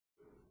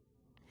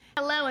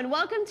Hello and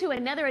welcome to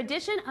another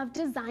edition of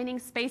Designing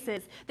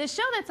Spaces, the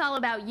show that's all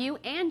about you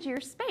and your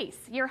space,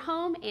 your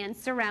home and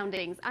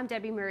surroundings. I'm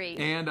Debbie Marie.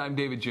 And I'm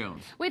David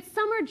Jones. With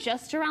summer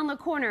just around the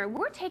corner,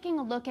 we're taking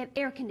a look at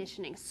air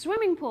conditioning,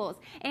 swimming pools,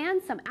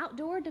 and some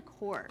outdoor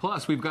decor.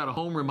 Plus, we've got a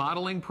home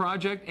remodeling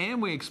project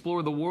and we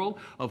explore the world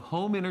of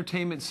home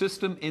entertainment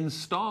system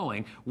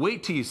installing.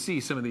 Wait till you see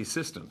some of these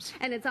systems.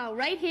 And it's all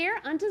right here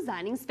on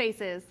Designing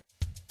Spaces.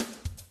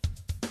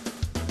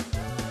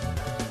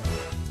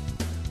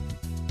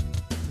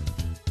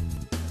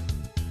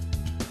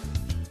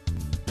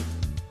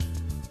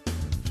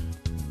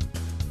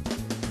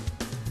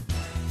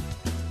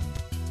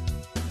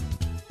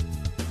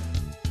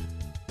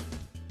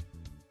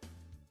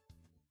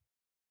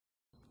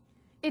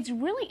 It's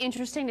really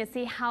interesting to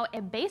see how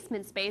a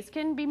basement space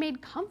can be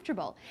made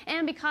comfortable.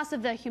 And because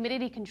of the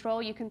humidity control,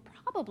 you can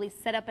probably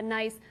set up a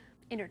nice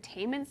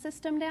entertainment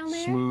system down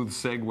there. Smooth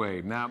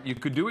segue. Now, you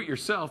could do it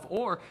yourself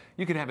or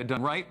you could have it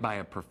done right by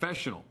a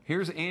professional.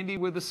 Here's Andy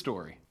with the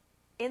story.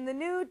 In the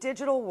new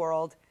digital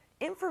world,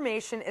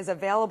 information is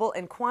available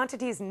in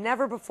quantities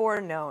never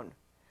before known.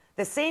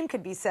 The same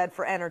could be said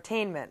for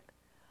entertainment.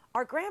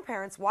 Our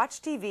grandparents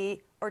watched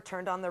TV or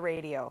turned on the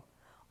radio.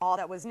 All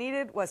that was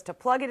needed was to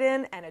plug it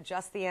in and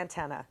adjust the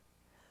antenna.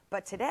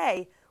 But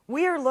today,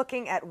 we are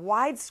looking at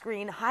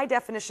widescreen,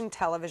 high-definition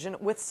television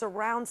with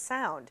surround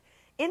sound,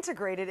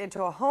 integrated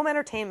into a home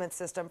entertainment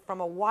system from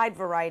a wide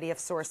variety of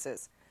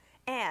sources.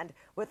 And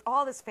with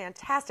all this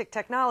fantastic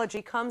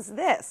technology comes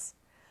this: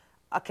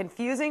 a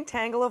confusing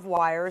tangle of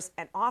wires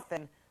and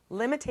often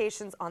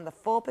limitations on the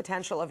full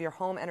potential of your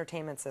home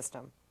entertainment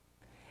system.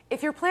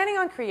 If you're planning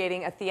on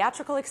creating a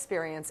theatrical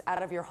experience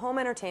out of your home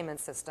entertainment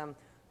system,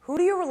 who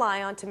do you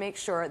rely on to make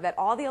sure that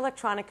all the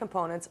electronic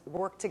components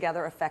work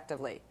together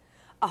effectively?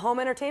 A home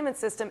entertainment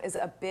system is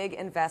a big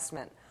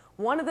investment,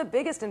 one of the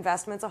biggest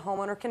investments a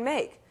homeowner can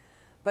make.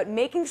 But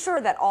making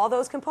sure that all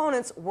those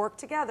components work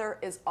together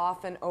is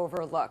often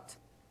overlooked.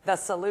 The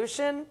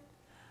solution?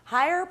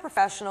 Hire a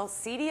professional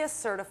CDS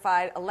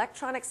certified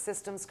electronic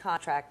systems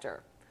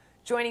contractor.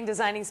 Joining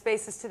Designing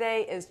Spaces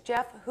today is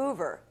Jeff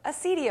Hoover, a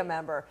CEDIA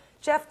member.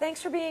 Jeff,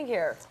 thanks for being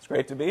here. It's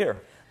great to be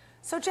here.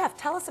 So Jeff,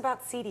 tell us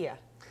about CEDIA.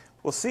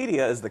 Well,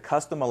 CEDIA is the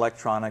Custom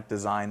Electronic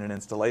Design and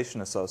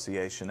Installation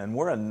Association, and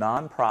we're a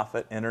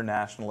nonprofit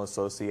international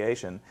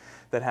association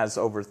that has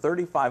over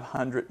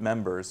 3,500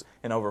 members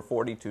in over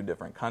 42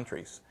 different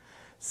countries.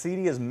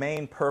 CEDIA's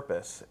main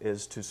purpose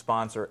is to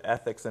sponsor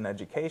ethics and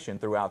education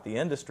throughout the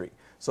industry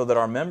so that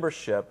our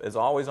membership is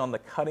always on the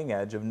cutting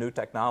edge of new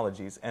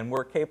technologies and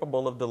we're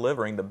capable of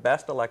delivering the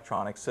best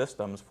electronic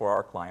systems for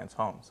our clients'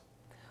 homes.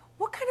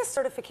 What kind of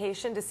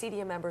certification do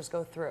CEDIA members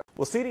go through?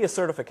 Well, CEDIA's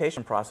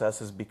certification process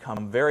has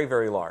become very,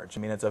 very large.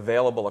 I mean, it's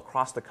available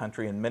across the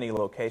country in many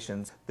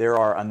locations. There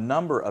are a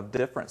number of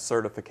different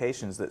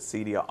certifications that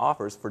CEDIA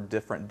offers for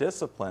different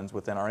disciplines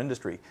within our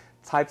industry.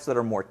 Types that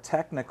are more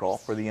technical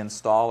for the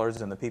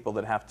installers and the people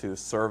that have to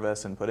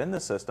service and put in the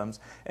systems,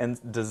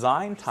 and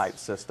design type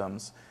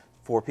systems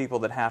for people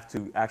that have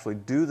to actually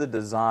do the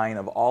design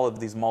of all of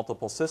these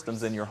multiple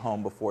systems in your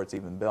home before it's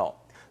even built.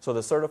 So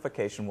the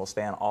certification will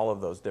span all of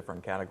those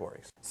different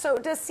categories. So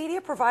does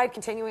CEDIA provide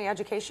continuing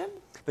education?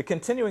 The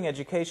continuing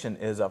education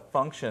is a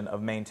function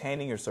of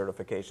maintaining your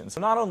certification.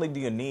 So not only do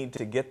you need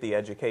to get the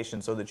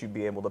education so that you'd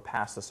be able to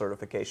pass the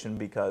certification,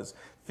 because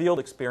field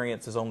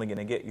experience is only going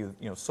to get you,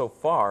 so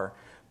far,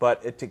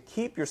 but to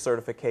keep your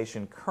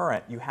certification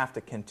current, you have to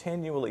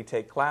continually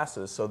take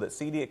classes so that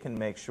CEDIA can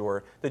make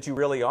sure that you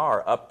really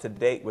are up to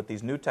date with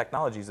these new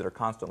technologies that are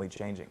constantly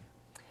changing.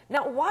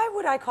 Now, why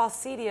would I call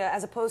CEDIA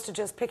as opposed to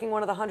just picking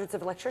one of the hundreds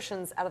of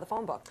electricians out of the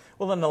phone book?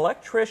 Well, an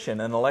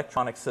electrician and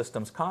electronic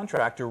systems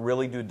contractor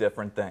really do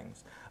different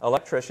things.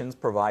 Electricians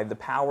provide the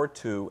power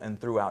to and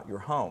throughout your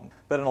home,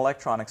 but an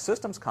electronic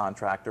systems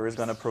contractor is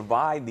going to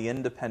provide the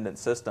independent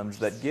systems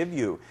that give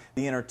you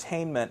the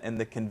entertainment and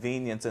the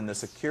convenience and the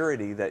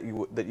security that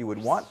you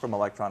would want from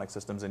electronic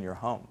systems in your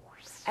home.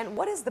 And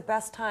what is the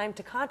best time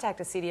to contact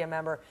a CEDIA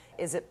member?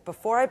 Is it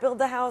before I build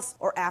the house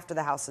or after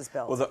the house is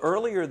built? Well, the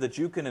earlier that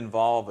you can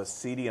involve a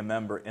CEDIA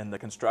member in the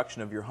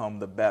construction of your home,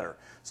 the better.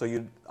 So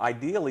you'd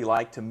ideally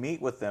like to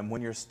meet with them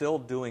when you're still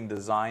doing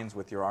designs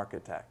with your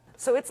architect.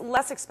 So it's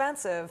less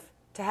expensive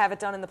to have it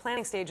done in the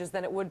planning stages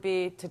than it would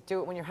be to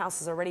do it when your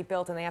house is already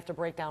built and they have to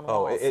break down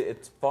walls.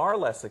 It's far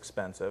less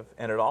expensive,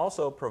 and it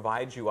also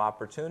provides you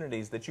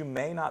opportunities that you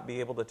may not be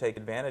able to take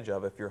advantage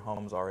of if your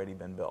home's already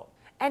been built.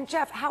 And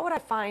Jeff, how would I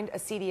find a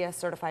CEDIA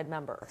certified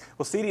member?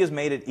 Well, CEDIA has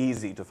made it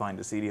easy to find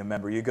a CEDIA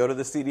member. You go to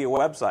the CEDIA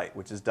website,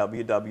 which is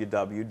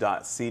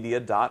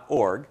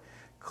www.cedia.org,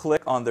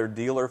 click on their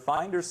dealer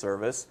finder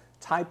service,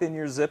 type in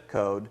your zip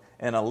code,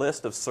 and a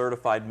list of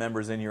certified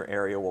members in your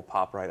area will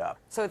pop right up.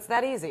 So it's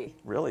that easy?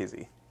 Real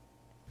easy.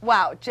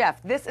 Wow,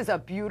 Jeff, this is a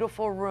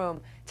beautiful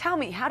room. Tell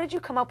me, how did you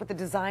come up with the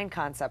design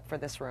concept for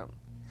this room?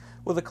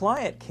 Well, the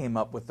client came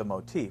up with the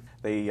motif.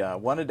 They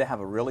wanted to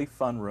have a really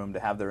fun room to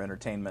have their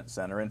entertainment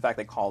center. In fact,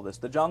 they call this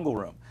the jungle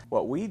room.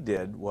 What we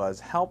did was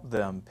help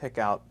them pick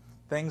out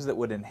things that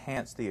would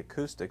enhance the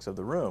acoustics of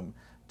the room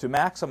to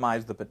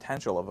maximize the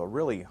potential of a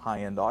really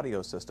high-end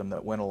audio system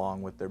that went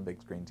along with their big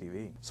screen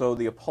TV. So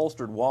the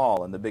upholstered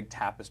wall and the big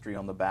tapestry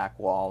on the back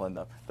wall and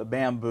the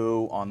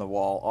bamboo on the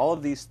wall, all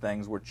of these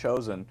things were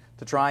chosen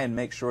to try and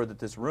make sure that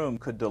this room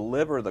could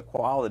deliver the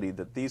quality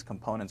that these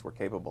components were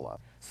capable of.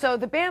 So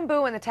the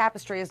bamboo and the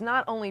tapestry is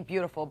not only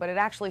beautiful, but it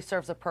actually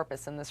serves a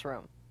purpose in this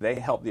room. They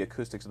help the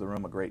acoustics of the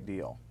room a great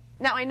deal.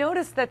 Now, I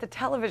noticed that the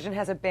television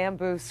has a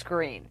bamboo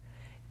screen.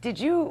 Did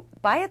you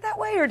buy it that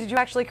way, or did you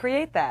actually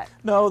create that?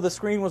 No, the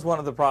screen was one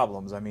of the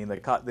problems. I mean,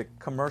 the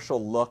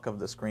commercial look of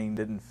the screen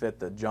didn't fit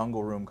the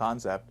jungle room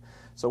concept,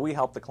 so we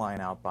helped the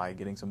client out by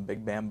getting some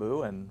big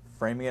bamboo and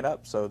framing it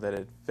up so that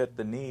it fit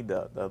the need,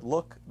 the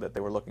look that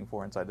they were looking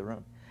for inside the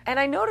room. And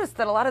I noticed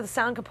that a lot of the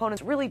sound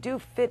components really do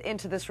fit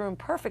into this room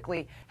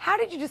perfectly. How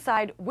did you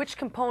decide which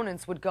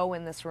components would go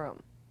in this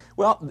room?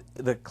 Well,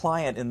 the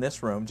client in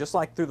this room, just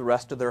like through the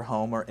rest of their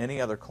home or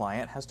any other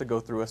client, has to go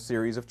through a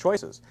series of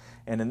choices.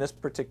 And in this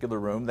particular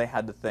room, they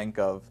had to think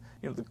of,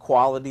 the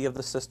quality of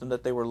the system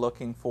that they were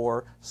looking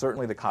for.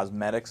 Certainly the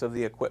cosmetics of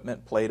the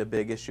equipment played a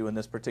big issue in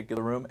this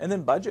particular room. And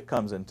then budget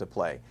comes into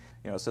play.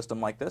 A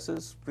system like this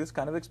is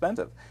kind of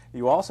expensive.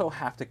 You also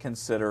have to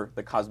consider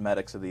the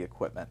cosmetics of the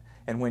equipment.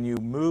 And when you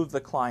move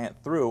the client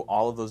through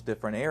all of those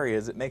different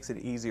areas, it makes it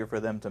easier for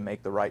them to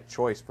make the right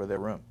choice for their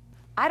room.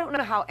 I don't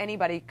know how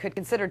anybody could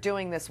consider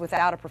doing this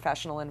without a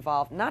professional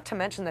involved, not to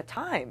mention the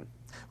time.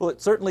 Well, it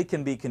certainly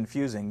can be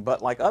confusing,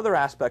 but like other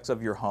aspects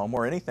of your home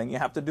or anything you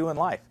have to do in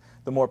life,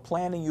 the more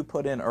planning you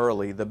put in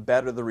early, the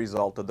better the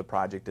result of the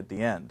project at the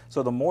end.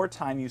 So the more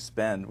time you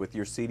spend with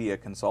your CEDIA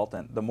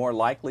consultant, the more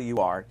likely you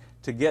are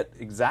to get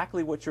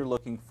exactly what you're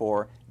looking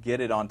for,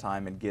 get it on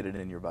time, and get it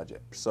in your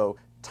budget. So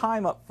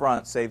time up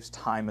front saves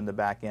time in the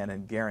back end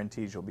and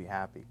guarantees you'll be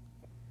happy.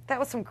 That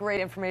was some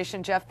great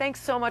information, Jeff.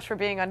 Thanks so much for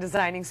being on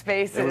Designing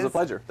Spaces. It was a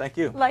pleasure. Thank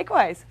you.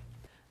 Likewise.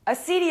 A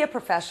CEDIA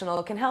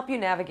professional can help you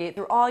navigate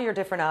through all your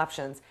different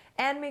options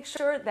and make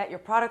sure that your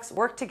products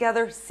work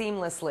together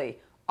seamlessly,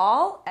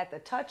 all at the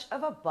touch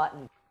of a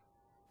button.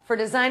 For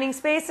Designing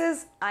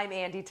Spaces, I'm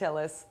Andy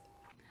Tillis.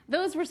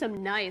 Those were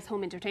some nice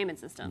home entertainment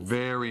systems.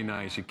 Very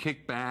nice. You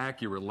kick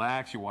back, you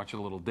relax, you watch a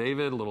little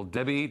David, a little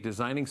Debbie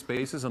designing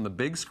spaces on the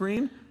big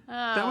screen.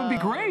 That would be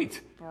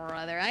great.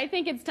 Brother, I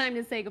think it's time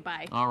to say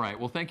goodbye. All right.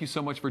 Well, thank you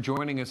so much for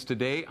joining us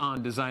today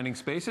on Designing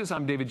Spaces.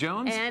 I'm David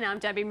Jones. And I'm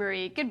Debbie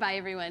Marie. Goodbye,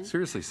 everyone.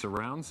 Seriously,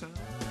 surround sound.